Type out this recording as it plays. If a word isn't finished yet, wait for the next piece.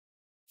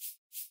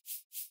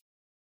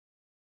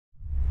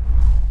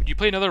you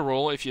play another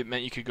role if it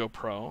meant you could go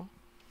pro?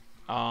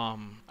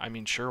 I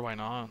mean, sure, why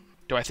not?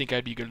 Do I think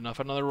I'd be good enough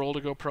at another role to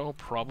go pro?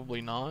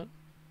 Probably not.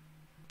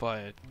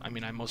 But, I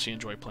mean, I mostly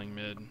enjoy playing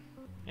mid,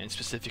 and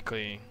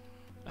specifically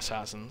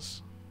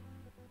assassins.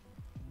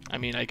 I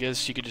mean, I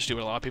guess you could just do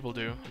what a lot of people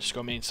do. Just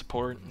go main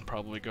support and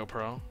probably go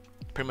pro.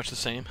 Pretty much the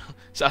same.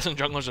 Assassin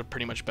junglers are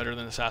pretty much better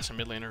than assassin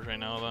mid laners right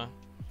now, though.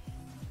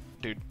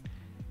 Dude,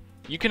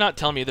 you cannot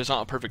tell me there's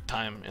not a perfect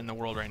time in the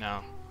world right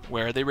now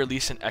where they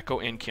release an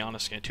Ekko and Kiana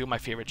skin, two of my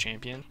favorite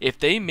champions. If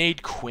they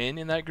made Quinn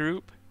in that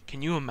group,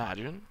 can you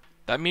imagine?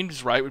 That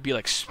means Riot would be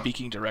like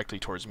speaking directly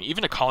towards me.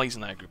 Even Akali's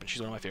in that group, and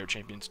she's one of my favorite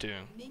champions too.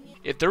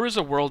 If there was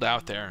a world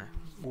out there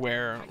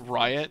where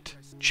Riot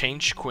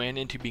changed Quinn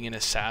into being an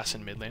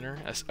assassin mid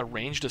laner, as a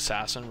ranged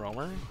assassin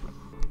roamer,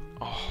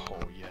 oh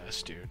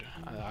yes, dude,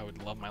 I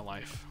would love my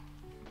life.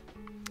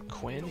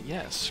 Quinn,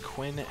 yes,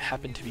 Quinn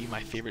happened to be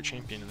my favorite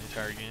champion in the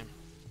entire game.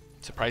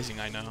 Surprising,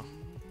 I know.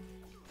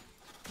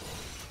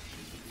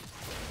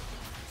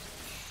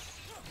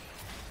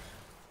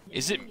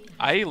 Is it?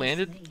 I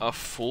landed a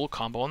full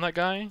combo on that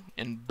guy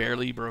and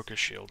barely broke his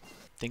shield.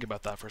 Think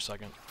about that for a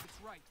second.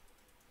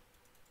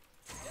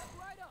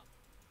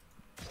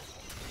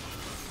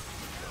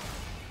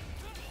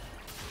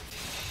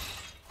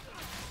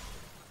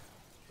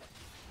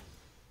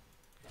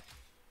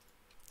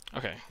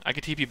 Okay, I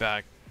can TP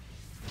back.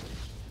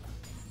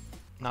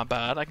 Not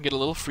bad. I can get a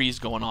little freeze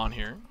going on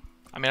here.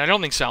 I mean, I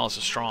don't think Salas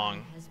is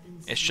strong.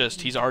 It's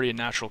just he's already a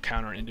natural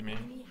counter into me.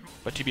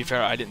 But to be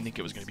fair, I didn't think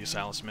it was going to be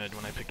Salas mid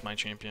when I picked my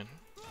champion.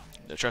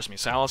 Trust me,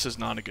 Salas is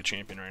not a good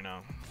champion right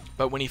now.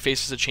 But when he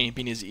faces a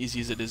champion as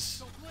easy as it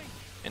is...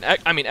 And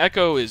I mean,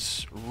 Ekko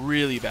is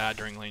really bad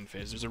during lane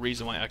phase. There's a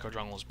reason why Ekko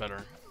jungle is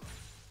better.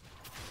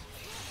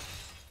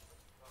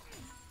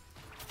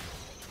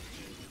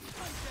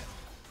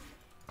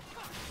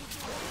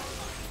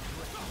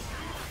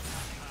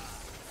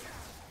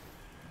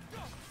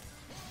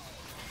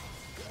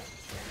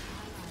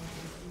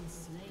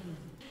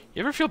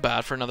 You ever feel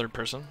bad for another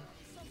person?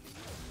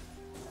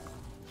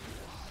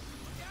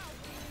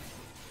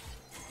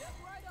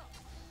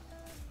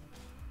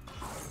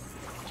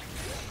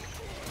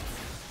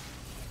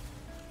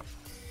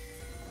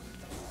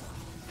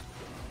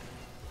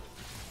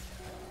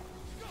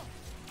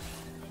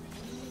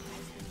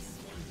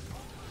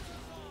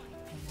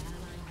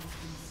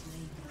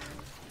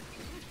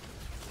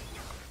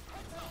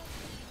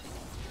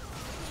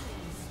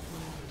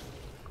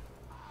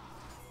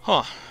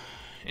 Huh.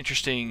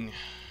 Interesting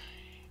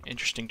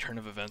turn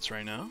of events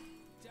right now.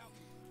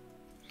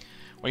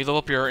 When you level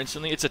up your R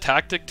instantly, it's a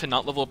tactic to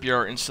not level up your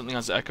R instantly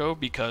on Ekko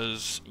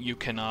because you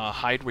can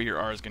hide where your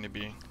R is going to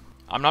be.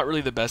 I'm not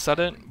really the best at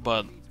it,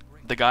 but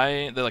the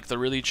guy, the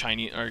really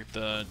Chinese, or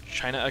the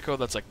China Ekko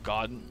that's like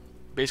god,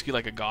 basically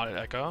like a god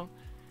at Ekko,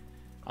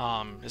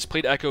 has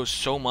played Ekko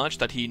so much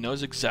that he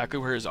knows exactly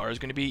where his R is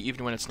going to be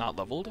even when it's not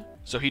leveled.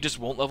 So he just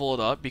won't level it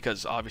up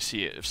because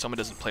obviously if someone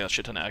doesn't play a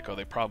shit ton of Ekko,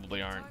 they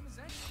probably aren't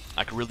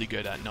like really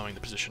good at knowing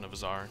the position of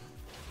his R.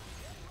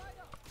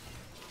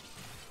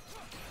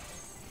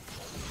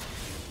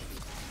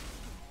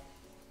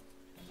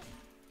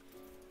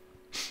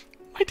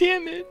 My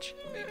damage!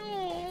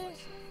 Oh,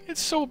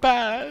 it's so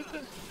bad.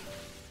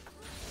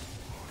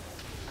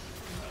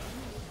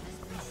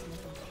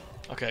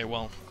 Okay,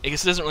 well, I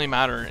guess it doesn't really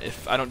matter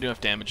if I don't do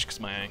enough damage because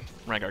my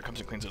Rengar comes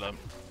and cleans it up.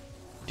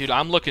 Dude,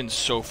 I'm looking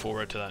so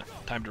forward to that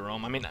time to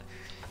roam. I mean,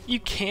 you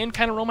can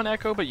kind of roam an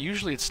Ekko, but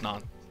usually it's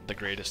not the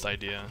greatest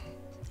idea.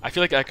 I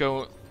feel like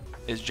Ekko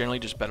is generally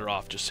just better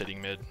off just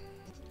sitting mid.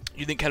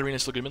 You think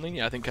Katarina's still good mid lane?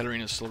 Yeah, I think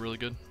Katarina's still really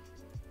good.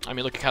 I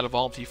mean, look at Cat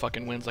Evolved. He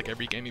fucking wins like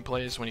every game he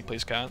plays when he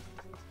plays Cat.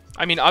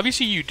 I mean,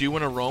 obviously you do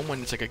want to roam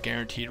when it's like a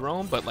guaranteed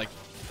roam, but like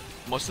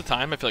most of the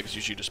time I feel like it's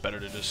usually just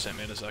better to just sit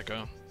mid as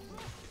Ekko.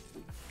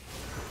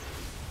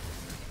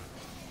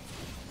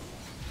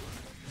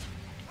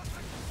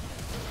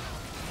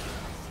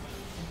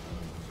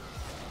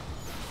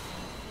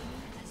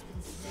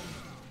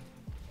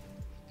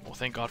 Well,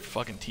 thank God for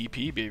fucking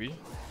TP, baby.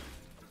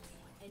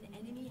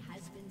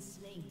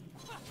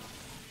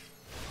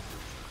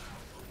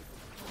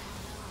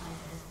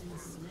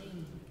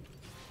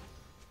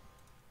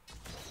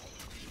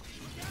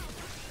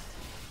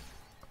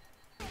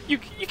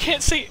 You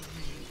can't say,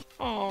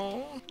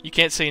 oh, you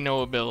can't say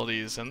no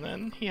abilities, and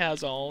then he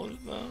has all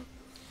of the.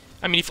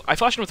 I mean, I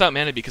flashed him without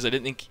mana because I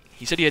didn't think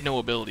he said he had no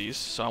abilities,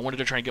 so I wanted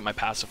to try and get my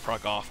passive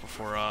proc off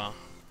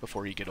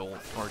before he could ult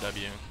or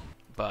W.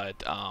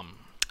 But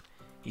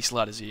he still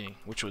had his E,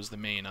 which was the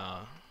main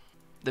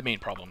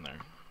problem there.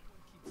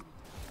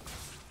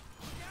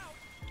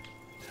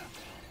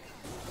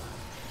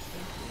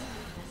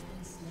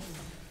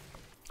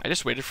 I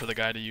just waited for the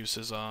guy to use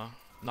his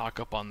knock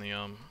up on the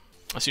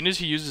as soon as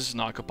he uses his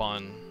knock up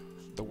on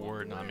the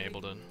ward, I'm able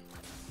to.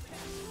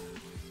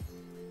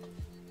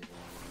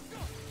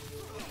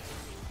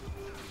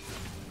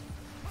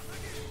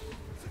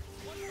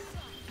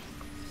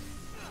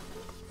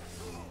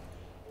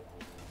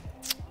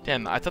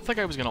 Damn, I thought that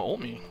guy was gonna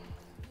ult me.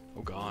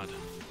 Oh god.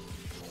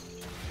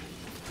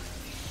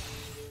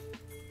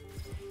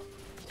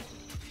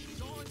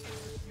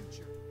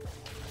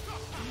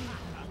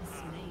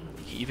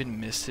 even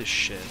miss this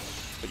shit.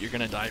 But you're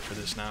gonna die for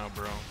this now,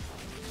 bro.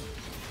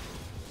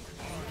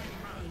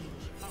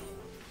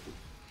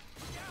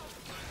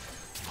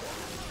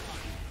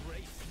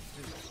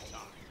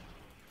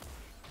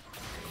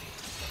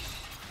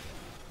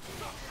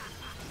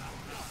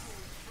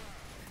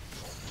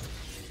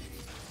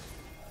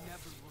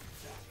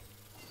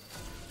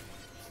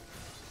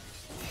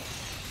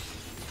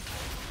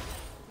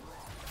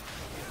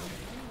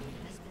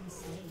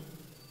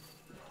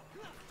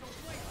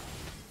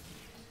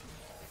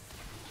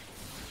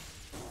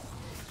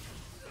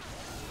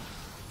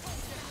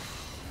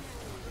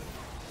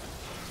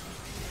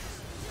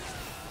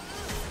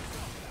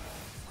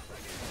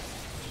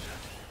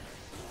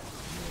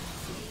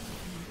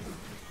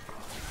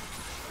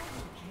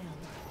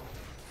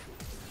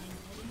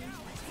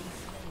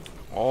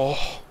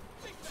 Oh,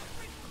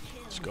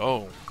 let's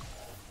go.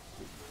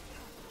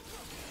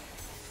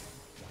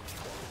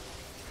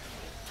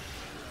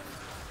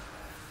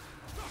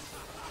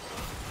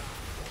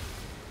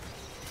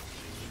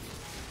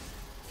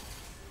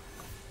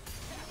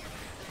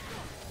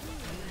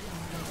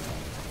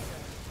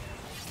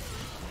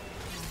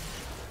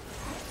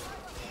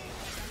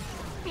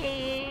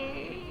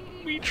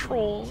 We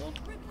trolled.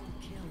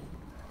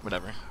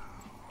 Whatever.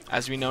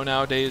 As we know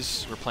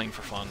nowadays, we're playing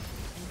for fun.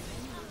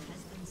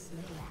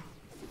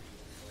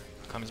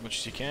 Come as much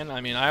as you can. I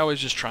mean, I always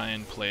just try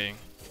and play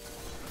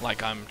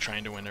like I'm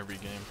trying to win every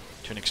game,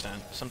 to an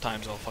extent.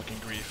 Sometimes I'll fucking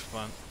grief,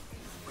 but...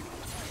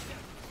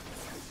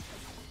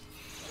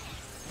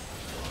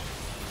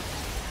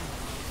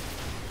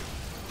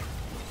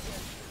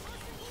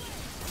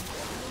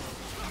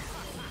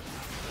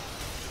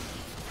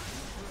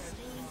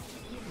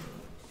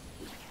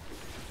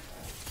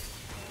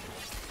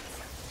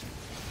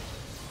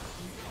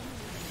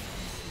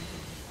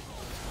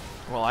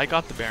 Well, I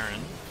got the Baron.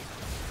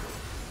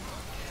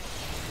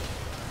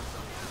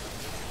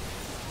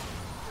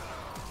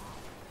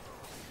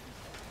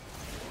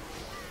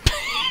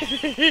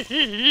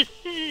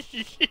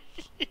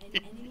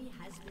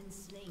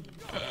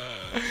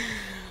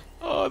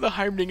 Oh, the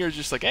Heimdinger's is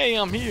just like, hey,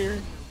 I'm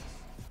here.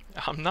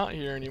 I'm not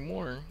here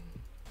anymore.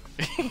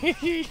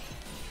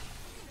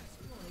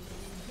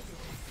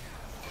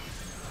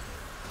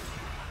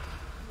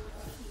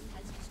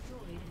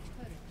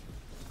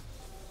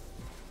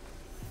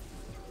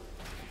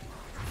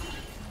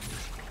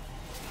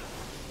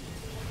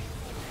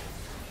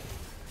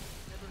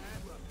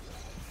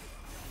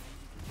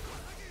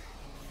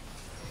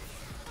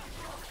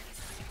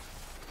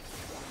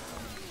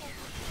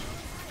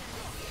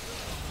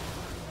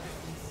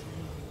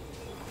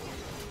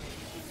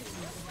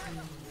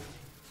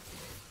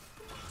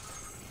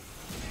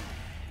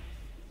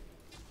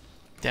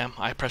 Damn,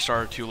 I pressed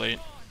R too late.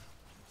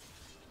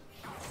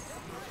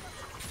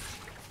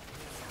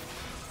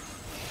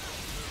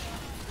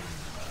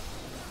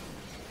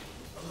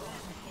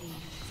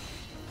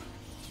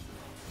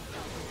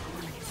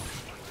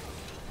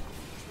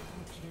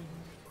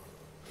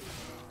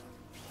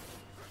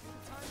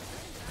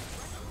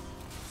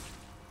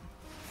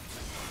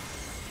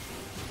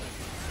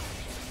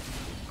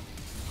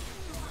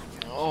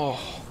 Oh,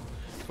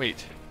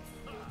 wait.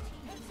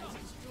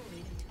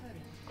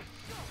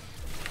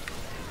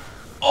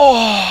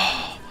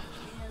 Oh!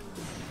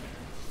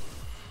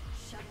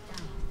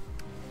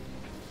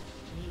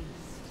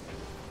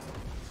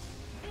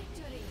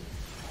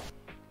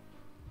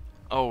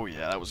 Oh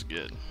yeah, that was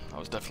good. That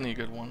was definitely a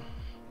good one.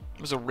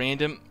 It was a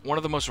random, one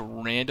of the most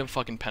random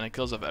fucking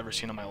pentakills I've ever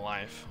seen in my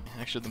life.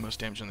 Actually the most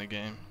damage in the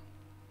game.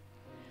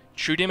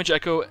 True damage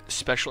Ekko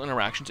special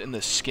interactions in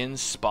the skin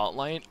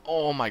spotlight.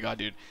 Oh my god,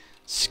 dude.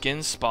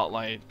 Skin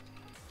spotlight.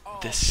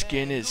 The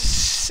skin is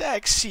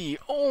sexy.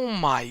 Oh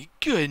my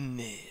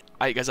goodness.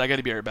 Alright guys, I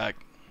gotta be right back.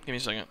 Give me a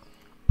second.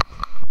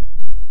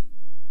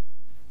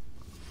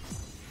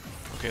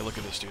 Okay, look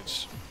at this,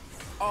 dudes.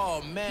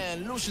 Oh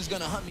man, Lucian's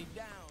gonna hunt me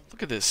down.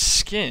 Look at this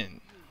skin.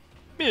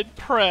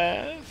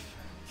 Mid-pref.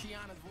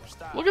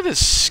 Look at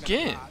this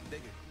skin.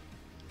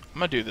 I'm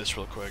gonna do this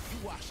real quick.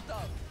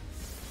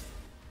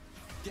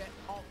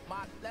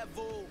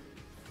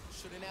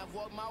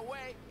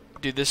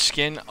 Dude, this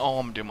skin,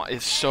 oh, dude,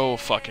 it's so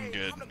fucking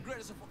good.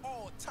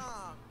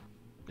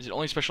 Is it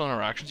only special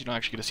interactions? You don't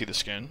actually get to see the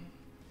skin?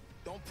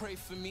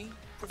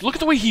 Look at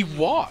the way he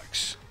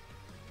walks.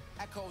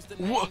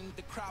 What?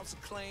 The crowds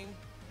acclaim,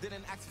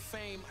 didn't act for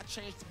fame, I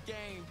changed the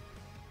game.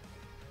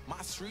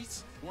 My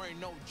streets weren't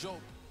no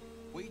joke.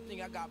 Where you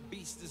think I got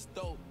beats this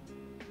dope?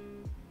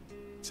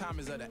 Time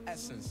is of the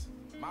essence.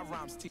 My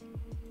rhymes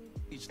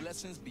teach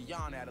lessons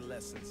beyond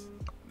adolescence.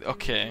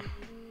 Okay.